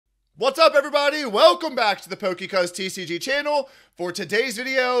What's up, everybody? Welcome back to the PokeCuz TCG channel. For today's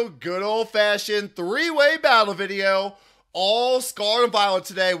video, good old-fashioned three-way battle video, all Scarlet and Violet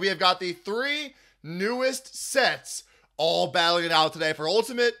today. We have got the three newest sets all battling it out today for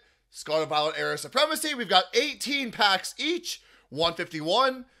Ultimate Scarlet and Violet Era Supremacy. We've got 18 packs each,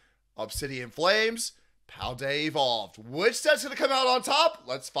 151, Obsidian Flames, Paldea Evolved. Which set's going to come out on top?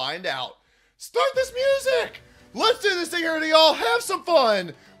 Let's find out. Start this music! Let's do this thing here, y'all. Have some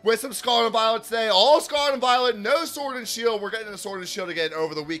fun with some Scarlet and Violet today. All Scarlet and Violet, no Sword and Shield. We're getting into Sword and Shield again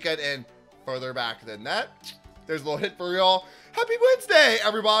over the weekend and further back than that. There's a little hit for y'all. Happy Wednesday,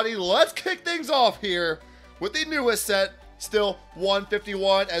 everybody. Let's kick things off here with the newest set. Still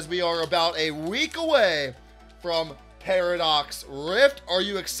 151 as we are about a week away from Paradox Rift. Are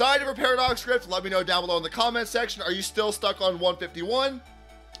you excited for Paradox Rift? Let me know down below in the comment section. Are you still stuck on 151?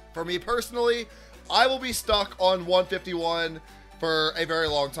 For me personally, I will be stuck on 151 for a very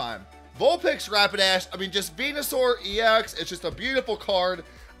long time. Vulpix Rapidash, I mean, just Venusaur EX, it's just a beautiful card.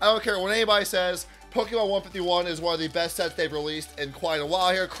 I don't care what anybody says. Pokemon 151 is one of the best sets they've released in quite a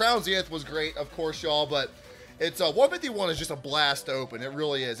while here. Crown Zenith was great, of course, y'all, but it's 151 is just a blast to open. It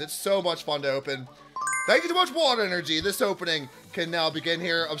really is. It's so much fun to open. Thank you so much, Water Energy. This opening can now begin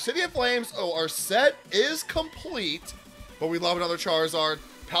here. Obsidian Flames, oh, our set is complete, but we love another Charizard.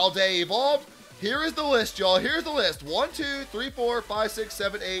 Paldea Evolved. Here is the list, y'all. Here's the list. 1, 2, 3, 4, 5, 6,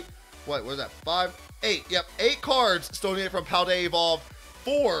 7, 8. What is that? 5, 8. Yep, 8 cards still needed from Paldea Evolved.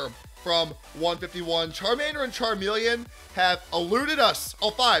 4 from 151. Charmander and Charmeleon have eluded us.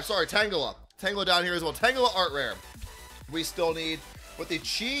 Oh, 5. Sorry, Tangela. Tangela down here as well. Tangela Art Rare. We still need, with the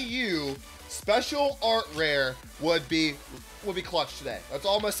Chi-Yu special Art Rare would be clutch today. That's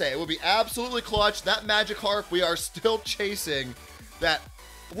all I'm going to say. It would be absolutely clutch. That Magikarp, we are still chasing that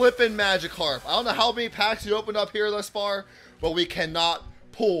flippin' Magikarp. I don't know how many packs you opened up here thus far, but we cannot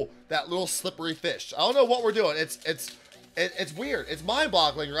pull that little slippery fish. I don't know what we're doing. It's weird. It's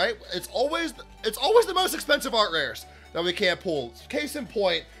mind-boggling, right? It's always the most expensive art rares that we can't pull. Case in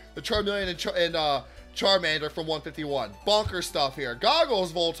point, the Charmeleon and Charmander from 151. Bonker stuff here.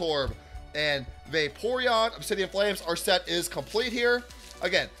 Goggles, Voltorb, and Vaporeon. Obsidian Flames. Our set is complete here.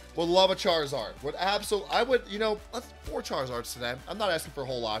 Again, would love a Charizard. I would, you know, let's 4 Charizards today. I'm not asking for a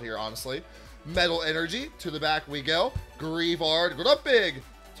whole lot here, honestly. Metal Energy, to the back we go. Greavard, Grumpig,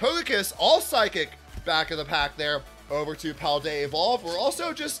 Togekiss, all Psychic, back of the pack there. Over to Paldea Evolve. We're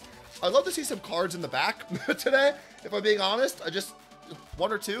also just, I'd love to see some cards in the back today, if I'm being honest. I just,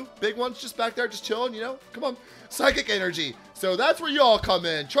 1 or 2 big ones just back there, just chilling, you know? Come on. Psychic Energy. So that's where you all come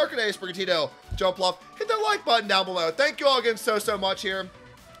in. Charcaday, Sprigatito, Jumpluff. Hit that like button down below. Thank you all again so much here.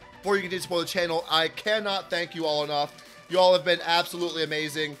 Before you continue to support the channel, I cannot thank you all enough. You all have been absolutely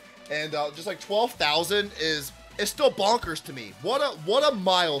amazing. And just like 12,000 is still bonkers to me. What a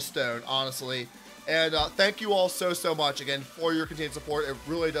milestone, honestly. And thank you all so much again for your continued support. It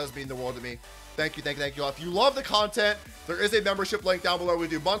really does mean the world to me. Thank you all. If you love the content, there is a membership link down below. We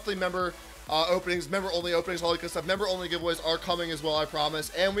do monthly member openings, member-only openings, all that good stuff. Member-only giveaways are coming as well, I promise.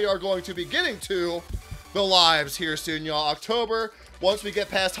 And we are going to be getting to the lives here soon, y'all. October, once we get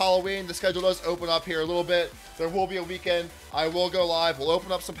past Halloween, the schedule does open up here a little bit. There will be a weekend. I will go live. We'll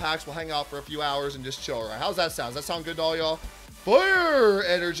open up some packs. We'll hang out for a few hours and just chill, all right? How's that sound? Does that sound good to all y'all? Fire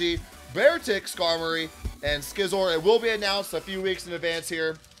Energy, Beartic, Skarmory, and Skizor. It will be announced a few weeks in advance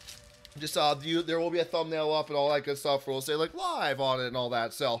here. Just there will be a thumbnail up and all that good stuff. We'll say like live on it and all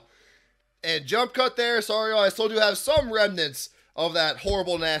that. So, and jump cut there. Sorry, y'all. I still do have some remnants of that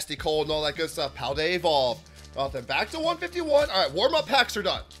horrible, nasty cold and all that good stuff. Paldea Evolve. Then back to 151. All right, warm-up packs are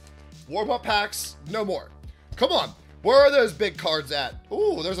done. Warm-up packs, no more. Come on. Where are those big cards at?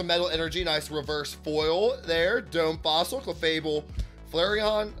 Ooh, there's a Metal Energy. Nice reverse foil there. Dome Fossil, Clefable,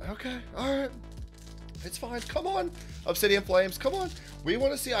 Flareon. Okay, all right. It's fine. Come on. Obsidian Flames. Come on. We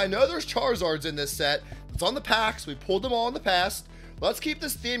want to see. I know there's Charizards in this set. It's on the packs. We pulled them all in the past. Let's keep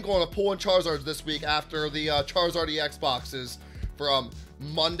this theme going of pulling Charizards this week after the Charizard EX boxes from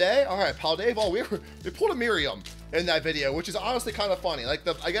Monday. All right, Paldea Evolve. We pulled a Miriam in that video, which is honestly kind of funny. Like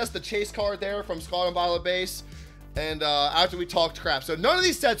I guess the chase card there from Scarlet and Violet base. And after we talked crap. So none of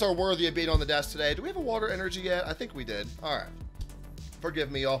these sets are worthy of being on the desk today. Do we have a Water Energy yet? I think we did. All right.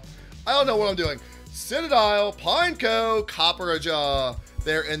 Forgive me, y'all. I don't know what I'm doing. Citadel, Pineco, Copperajah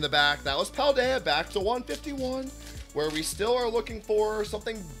there in the back. That was Paldea, back to 151, where we still are looking for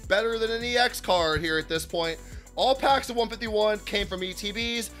something better than an EX card here at this point. All packs of 151 came from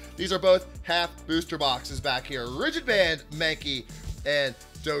ETBs. These are both half booster boxes back here. Rigid Band, Mankey, and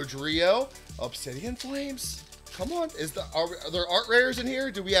Dodrio. Obsidian Flames. Come on. Are there art rares in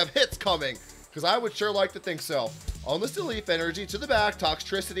here? Do we have hits coming? Because I would sure like to think so. Unlisted Leaf Energy to the back,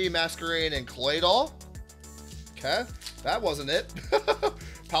 Toxtricity, Masquerain, and Claydol. Okay, that wasn't it.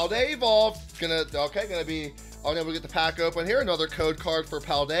 Paldea evolved, gonna be unable to get the pack open here. Another code card for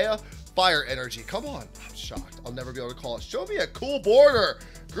Paldea. Fire Energy, come on. I'm shocked, I'll never be able to call it. Show me a cool border.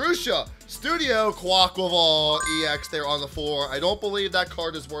 Grusha, Studio, Quaquaval, EX there on the floor. I don't believe that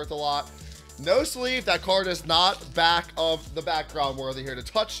card is worth a lot. No sleeve, that card is not back of the background worthy here. To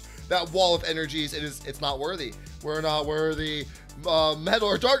touch that wall of energies, it's not worthy. We're not worthy. Metal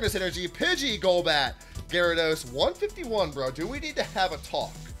or Darkness Energy, Pidgey, Golbat, Gyarados, 151, bro. Do we need to have a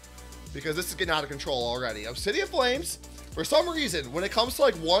talk? Because this is getting out of control already. Obsidian Flames, for some reason, when it comes to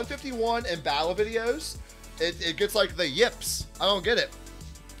like 151 and battle videos, it gets like the yips. I don't get it.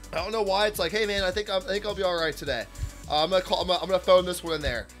 I don't know why. It's like, hey man, I think I'll be all right today. I'm gonna phone this one in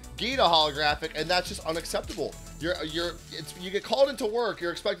there. Gita holographic, and that's just unacceptable. You get called into work,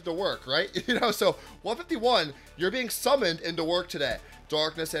 you're expected to work, right? You know, so 151, you're being summoned into work today.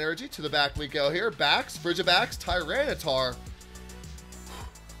 Darkness Energy, to the back we go here. Backs, Frigibax, Tyranitar.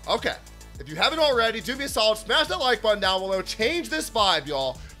 Okay, if you haven't already, do me a solid, smash that like button down below. Change this vibe,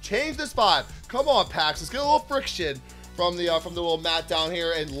 y'all. Change this vibe. Come on, Pax, let's get a little friction from the little mat down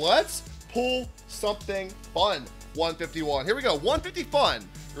here, and let's pull something fun. 151, here we go, 150 fun,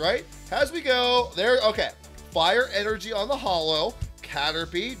 right? As we go, there, okay. Fire Energy on the holo,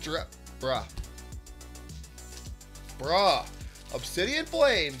 Caterpie, bruh. Obsidian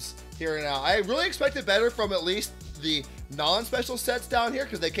Flames here now. I really expected better from at least the non-special sets down here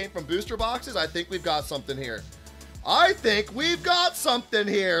because they came from booster boxes. I think we've got something here.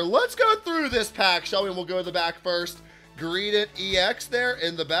 Let's go through this pack, shall we? We'll go to the back first. Greedent EX there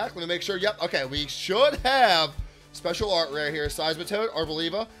in the back. Let me make sure. Yep. Okay, we should have special art rare here. Seismitoad,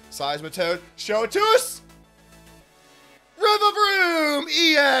 Arboliva, Seismitoad. Show it to us. Rivavroom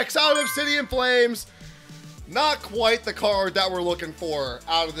EX out of Obsidian Flames. Not quite the card that we're looking for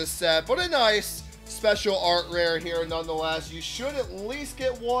out of this set, but a nice special art rare here nonetheless. You should at least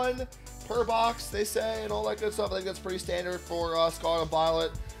get one per box, they say, and all that good stuff. I think that's pretty standard for Scarlet and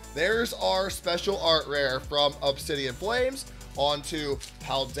Violet. There's our special art rare from Obsidian Flames. On to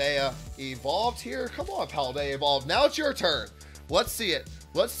Paldea Evolved here. Come on, Paldea Evolved. Now it's your turn. Let's see it.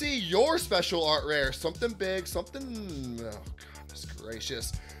 Let's see your special art rare. Something big, something... Oh, goodness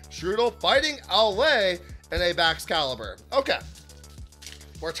gracious. Strudel, Fighting Owlay, and a Baxcalibur. Okay.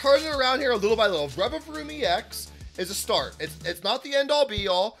 We're turning it around here little by little. Revavroom EX is a start. It's not the end-all,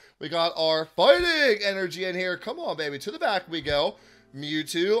 be-all. We got our Fighting Energy in here. Come on, baby. To the back we go.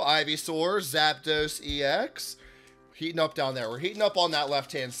 Mewtwo, Ivysaur, Zapdos EX. Heating up down there. We're heating up on that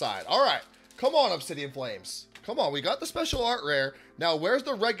left-hand side. All right. Come on, Obsidian Flames. Come on. We got the special art rare. Now, where's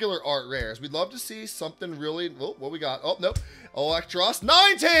the regular art rares? We'd love to see something really... Oh, what we got? Oh, nope. Electros,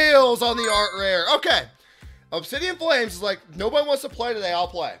 Ninetales on the art rare. Okay. Obsidian Flames is like, nobody wants to play today. I'll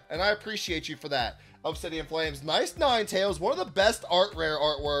play. And I appreciate you for that. Obsidian Flames. Nice Ninetales. One of the best art rare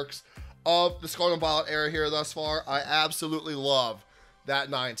artworks of the Scarlet and Violet era here thus far. I absolutely love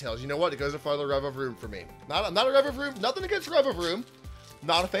that Ninetales. You know what? It goes in front of the Revavroom for me. Not a Revavroom. Nothing against Revavroom.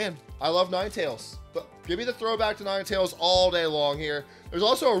 Not a fan. I love Ninetales. But give me the throwback to Ninetales all day long here. There's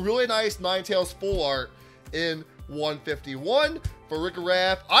also a really nice Ninetales full art in 151 for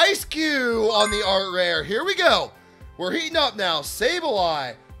Rickarath. Ice Cube on the art rare. Here we go. We're heating up now.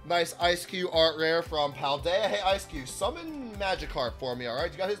 Sableye. Nice Ice Cube art rare from Paldea. Hey, Ice Cube, summon Magikarp for me, all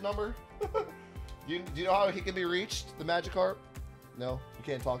right? You got his number? do you know how he can be reached, the Magikarp? No? You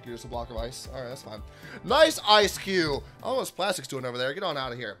can't talk, you're just a block of ice? All right, that's fine. Nice Ice Cube. Oh, what's Plastic's doing over there? Get on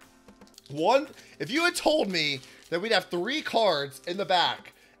out of here. If you had told me that we'd have 3 cards in the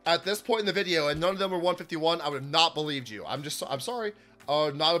back at this point in the video and none of them were 151, I would have not believed you. I'm sorry. I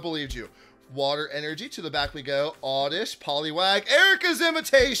would not have believed you. Water Energy, to the back we go. Oddish, Poliwag, Erica's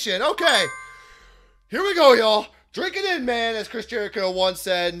Imitation. Okay. Here we go, y'all. Drink it in, man, as Chris Jericho once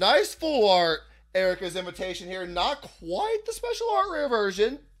said. Nice full art. Erica's Imitation here. Not quite the special art rare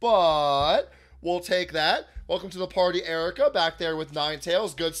version, but we'll take that. Welcome to the party, Erica. Back there with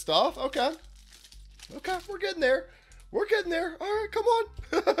Ninetales. Good stuff. Okay. Okay, we're getting there. We're getting there. All right, come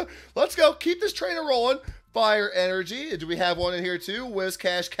on. Let's go. Keep this train rolling. Fire Energy. Do we have one in here too?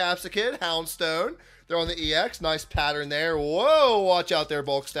 Whiscash, Capsicum, Houndstone. They're on the EX. Nice pattern there. Whoa, watch out there,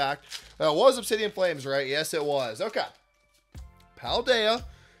 Bulk Stack. That was Obsidian Flames, right? Yes, it was. Okay. Paldea.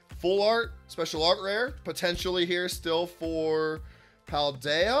 Full art. Special art rare. Potentially here still for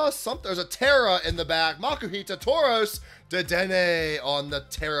Paldea. There's a Terra in the back. Makuhita, Tauros, Dedenne on the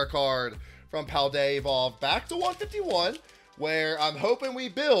Terra card from Paldea Evolved. Back to 151, where I'm hoping we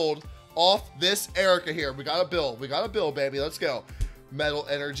build off this Erica here. We gotta build, baby. Let's go. Metal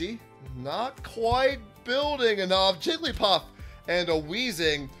Energy, not quite building enough. Jigglypuff and a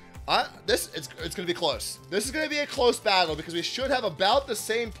Weezing. It's going to be close. This is going to be a close battle because we should have about the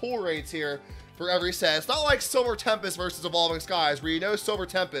same pull rates here for every set. It's not like Silver Tempest versus Evolving Skies, where you know Silver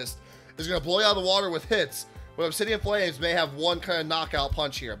Tempest is going to blow you out of the water with hits, but Obsidian Flames may have one kind of knockout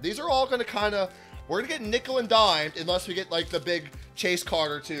punch here. These are all going to kind of, we're going to get nickel and dimed unless we get like the big chase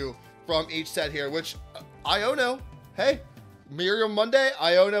card or two from each set here, which Iono, hey, Miriam Monday,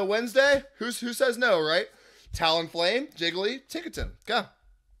 Iono Wednesday, who says no, right? Talonflame, Jiggly, Ticketon, go.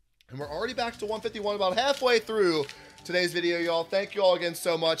 And we're already back to 151, about halfway through today's video, y'all. Thank you all again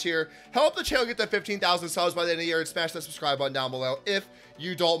so much here. Help the channel get to 15,000 subs by the end of the year and smash that subscribe button down below if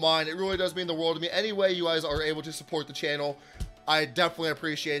you don't mind. It really does mean the world to me. Any way you guys are able to support the channel, I definitely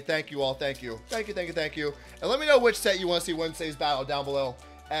appreciate it. Thank you all. Thank you. Thank you, thank you, thank you. And let me know which set you want to see Wednesday's battle down below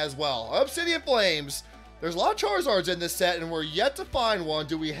as well. Obsidian Flames. There's a lot of Charizards in this set, and we're yet to find one.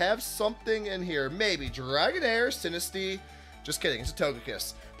 Do we have something in here? Maybe Dragonair, Sinistea. Just kidding. It's a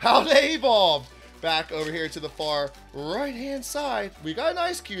Togekiss. Paldea evolved. Back over here to the far right-hand side. We got a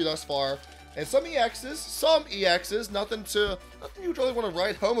nice queue thus far. And some EXs. Nothing you really want to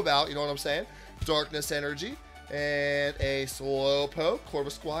write home about, you know what I'm saying? Darkness Energy. And a Slowpoke.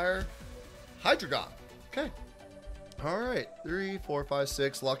 Corvisquire. Hydreigon. Okay. Alright. 3, 4, 5,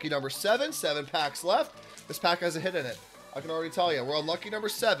 6. Lucky number 7. 7 packs left. This pack has a hit in it. I can already tell you. We're on lucky number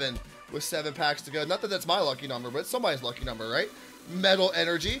 7 with 7 packs to go. Not that that's my lucky number, but it's somebody's lucky number, right? Metal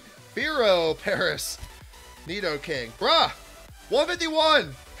Energy. Firo, Paris, Nidoking. Bruh!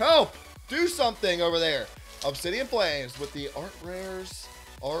 151! Help! Do something over there. Obsidian Flames with the art rares,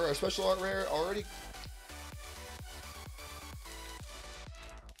 or a special art rare already.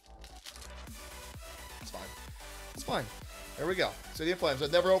 It's fine. It's fine. There we go. Obsidian Flames.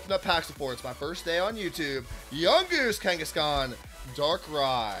 I've never opened up packs before. It's my first day on YouTube. Young Goose, Kangaskhan,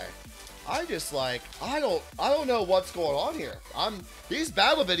 Darkrai. I just like, I don't know what's going on here. These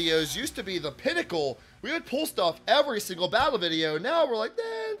battle videos used to be the pinnacle. We would pull stuff every single battle video. Now we're like,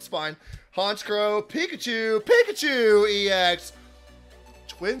 it's fine. Honchkrow, Pikachu EX.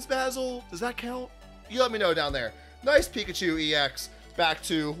 Twins Basil, does that count? You let me know down there. Nice Pikachu EX. Back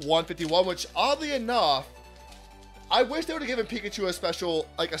to 151, which oddly enough, I wish they would have given Pikachu a special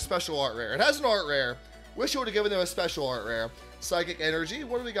art rare. It has an art rare. Wish you would have given them a special art rare. Psychic Energy.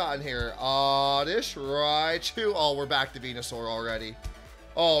 What do we got in here? Oddish, Raichu. Oh, we're back to Venusaur already.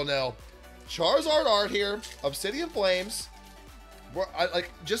 Oh, no. Charizard art here. Obsidian Flames.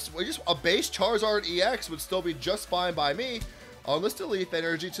 Just a base Charizard EX would still be just fine by me. Unlisted Leaf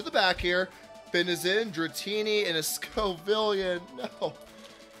Energy to the back here. Finizen, Dratini, and a Scovillion. No.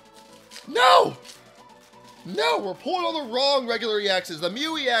 No! No, we're pulling on the wrong regular EXs. The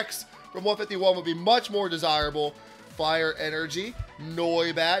Mew EX from 151 would be much more desirable. Fire Energy,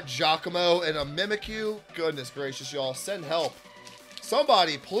 Noibat, Giacomo, and a Mimikyu. Goodness gracious, y'all. Send help.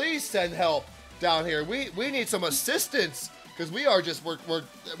 Somebody, please send help down here. We need some assistance because we're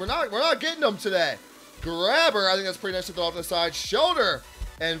not getting them today. Grabber, I think that's pretty nice to throw off the side. Shoulder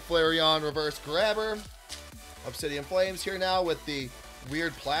and Flareon reverse grabber. Obsidian Flames here now with the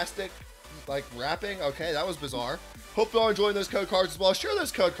weird plastic like wrapping. Okay, that was bizarre. Hope y'all enjoying those code cards as well. Share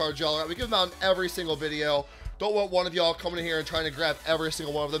those code cards, y'all. We give them out in every single video. Don't want one of y'all coming in here and trying to grab every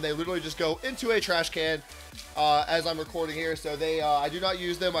single one of them. They literally just go into a trash can as I'm recording here. So I do not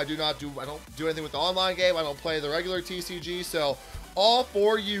use them. I don't do anything with the online game. I don't play the regular TCG. So all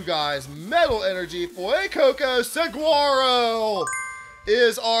for you guys. Metal Energy, Fuecoco, Saguaro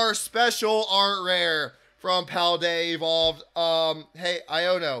is our special art rare from Paldea Evolved. Hey,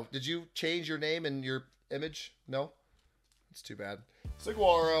 Iono, did you change your name and your image? No? It's too bad.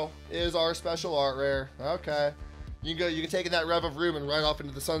 Saguaro is our special art rare. Okay. You can take in that Rev of Room and run off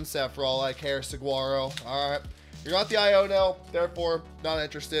into the sunset for all I care, Saguaro. Alright. You're not the Iono, therefore not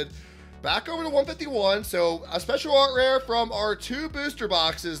interested. Back over to 151. So a special art rare from our 2 booster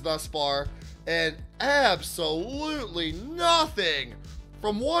boxes thus far. And absolutely nothing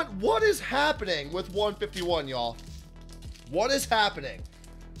from what is happening with 151, y'all? What is happening?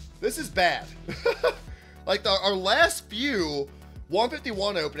 This is bad. Like our last few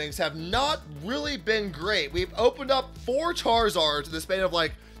 151 openings have not really been great. We've opened up 4 Charizards in the span of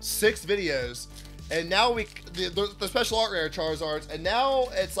like 6 videos. And now the special art rare Charizards. And now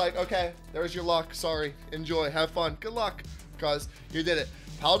it's like, okay, there's your luck. Sorry. Enjoy. Have fun. Good luck. Because you did it.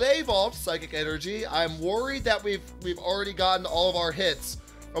 Paldea Evolved, Psychic Energy. I'm worried that we've already gotten all of our hits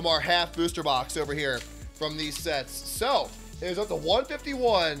from our half booster box over here from these sets. So, it is up to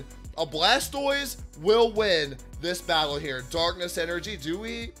 151. A Blastoise will win this battle here. Darkness Energy, do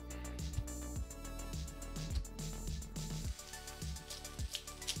we?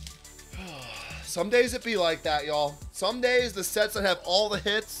 Some days it be like that, y'all. Some days the sets that have all the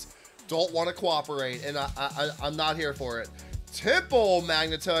hits don't want to cooperate, and I'm not here for it. Temple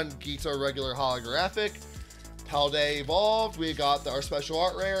Magneton Gita regular holographic. Paldea evolved. We got our special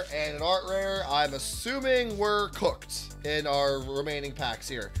art rare and an art rare. I'm assuming we're cooked in our remaining packs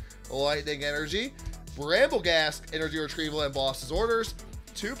here. Lightning Energy, Brambleghast Energy Retrieval and Boss's Orders.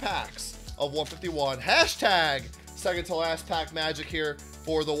 2 packs of 151. Hashtag second to last pack magic here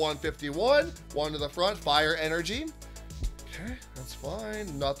for the 151. One to the front, Fire Energy. Okay, that's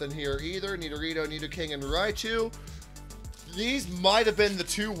fine. Nothing here either. Nidorino, Nidoking, and Raichu. These might have been the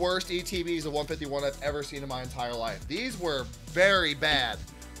 2 worst ETBs of 151 I've ever seen in my entire life. These were very bad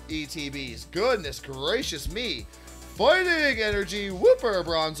ETBs. Goodness gracious me. Fighting Energy, Whooper,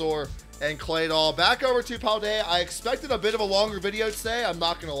 Bronzor, and Claydol. Back over to Paldea. I expected a bit of a longer video today, I'm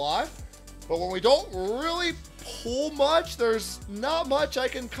not going to lie. But when we don't really pull much, there's not much I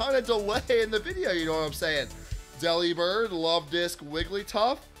can kind of delay in the video, you know what I'm saying? Delibird, Love Disc,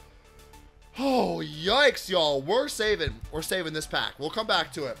 Wigglytuff. Oh, yikes, y'all. We're saving this pack. We'll come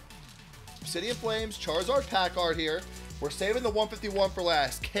back to it. Obsidian Flames, Charizard pack art here. We're saving the 151 for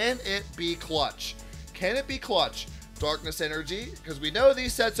last. Can it be clutch? Can it be clutch? Darkness Energy, because we know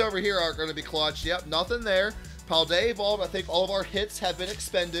these sets over here aren't going to be clutch. Yep, nothing there. Paldea evolved. I think all of our hits have been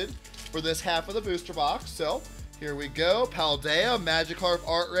expended for this half of the booster box. So here we go. Paldea, Magikarp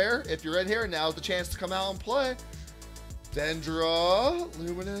art rare. If you're in here, now's the chance to come out and play. Dendra,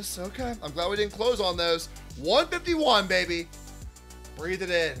 Luminous. Okay, I'm glad we didn't close on those. 151, baby. Breathe it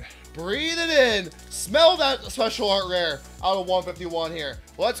in. Breathe it in. Smell that special art rare out of 151 here.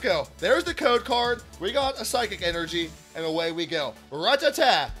 Let's go. There's the code card. We got a Psychic Energy, and away we go.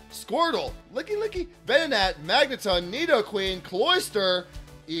 Rattata, Squirtle, Licky, Venonat, Magneton, Nidoqueen, Cloyster,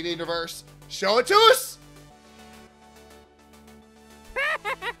 Eating Reverse. Show it to us.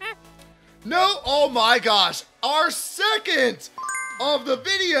 No, oh my gosh. Our second of the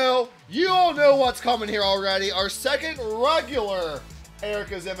video. You all know what's coming here already. Our second regular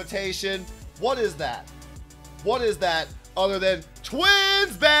Erica's Invitation. What is that? What is that other than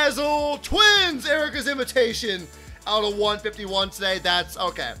Twins Basil, Twins Erica's Invitation out of 151 today? That's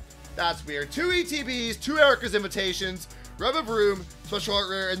okay. That's weird. 2 ETBs, 2 Erica's Invitations, Revavroom, special art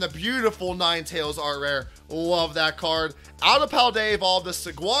rare, and the beautiful Ninetales art rare. Love that card. Out of Paldea evolved the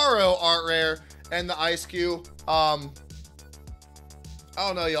Saguaro art rare and the Ice Cube. I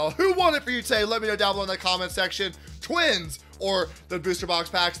don't know, y'all. Who won it for you today? Let me know down below in the comment section. Twins or the booster box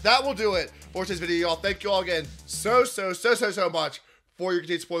packs. That will do it for today's video, y'all. Thank you all again so much for your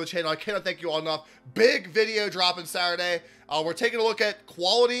continued support of the channel. I cannot thank you all enough. Big video dropping Saturday. We're taking a look at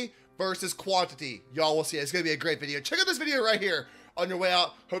quality versus quantity. Y'all will see it. It's going to be a great video. Check out this video right here on your way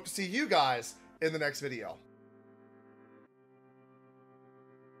out. Hope to see you guys in the next video.